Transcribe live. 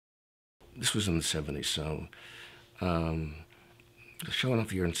this was in the 70s, so showing up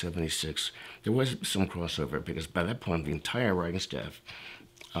here in 76, there was some crossover because by that point the entire writing staff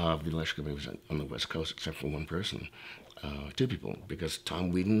of the Electric Company was on the West Coast except for one person, two people, because Tom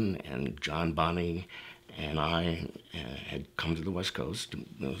Whedon and John Bonney and I had come to the West Coast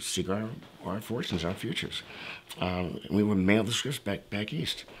to seek our fortunes, our futures. We would mail the scripts back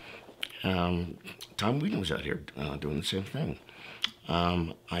east. Tom Whedon was out here doing the same thing.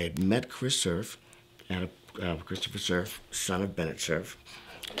 I had met Chris Cerf at Christopher Cerf, son of Bennett Cerf,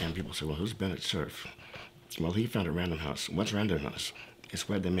 and people said, well, who's Bennett Cerf? Well, he founded Random House. What's Random House? It's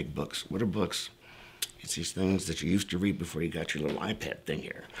where they make books. What are books? It's these things that you used to read before you got your little iPad thing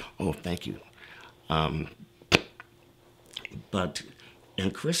here. Oh, thank you. And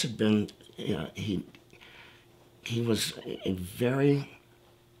Chris had been, you know, he was a very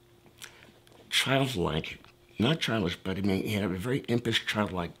childlike, not childish, but I mean, he had a very impish,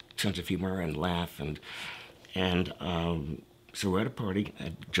 childlike sense of humor and laugh, so we're at a party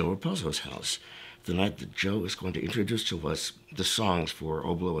at Joe Raposo's house the night that Joe was going to introduce to us the songs for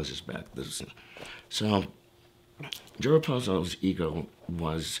 "Oh Blow Us Is Back." So Joe Raposo's ego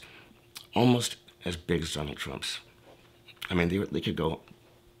was almost as big as Donald Trump's. I mean, they could go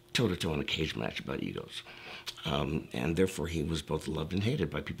toe-to-toe in a cage match about egos. And therefore he was both loved and hated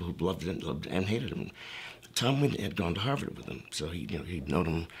by people who loved and hated him. Tom Whedon had gone to Harvard with him, so he'd known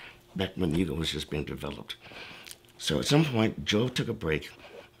him back when the ego was just being developed. So at some point, Joe took a break,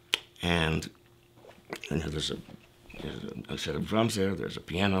 and there's a set of drums there, there's a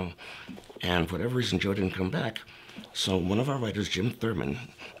piano, and for whatever reason, Joe didn't come back. So one of our writers, Jim Thurman,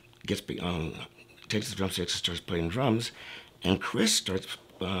 takes the drumsticks and starts playing drums, and Chris starts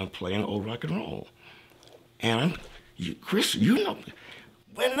playing old rock and roll. And Chris, you know,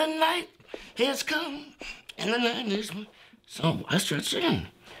 when the night has come and the night is... So I started singing.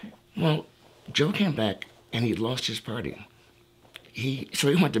 Well, Joe came back and he'd lost his party. So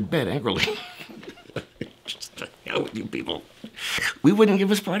he went to bed angrily. Just the hell with you people. We wouldn't give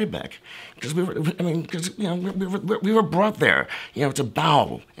his party back because we were brought there, you know, to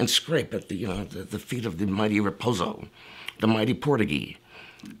bow and scrape at the feet of the mighty Raposo, the mighty Portuguese.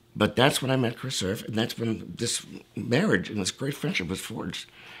 But that's when I met Chris Cerf, and that's when this marriage and this great friendship was forged.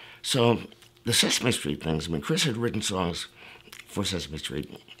 So the Sesame Street things, I mean, Chris had written songs for Sesame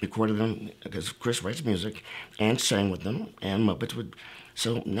Street, recorded them, because Chris writes music, and sang with them, and Muppets would.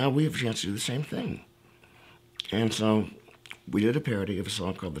 So now we have a chance to do the same thing. And so we did a parody of a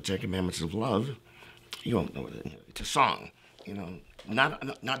song called The 10 Commandments of Love. You won't know it. It's a song, you know, not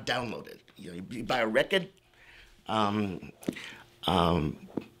downloaded. You buy a record.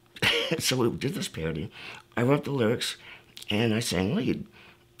 So we did this parody. I wrote the lyrics, and I sang lead.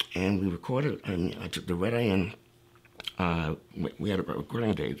 And we recorded, and I took the red eye in. We had a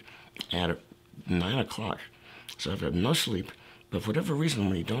recording date at 9 o'clock. So I've had no sleep. But for whatever reason,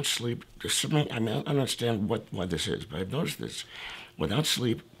 when you don't sleep, there's something, I mean, I don't understand why this is, but I've noticed this. Without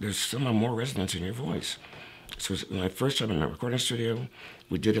sleep, there's somehow more resonance in your voice. So it was my first time in a recording studio.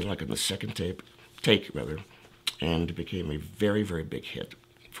 We did it like on the second take, and it became a very, very big hit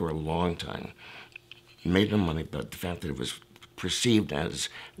for a long time. Made no money, but the fact that it was perceived as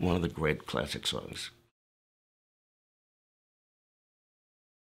one of the great classic songs.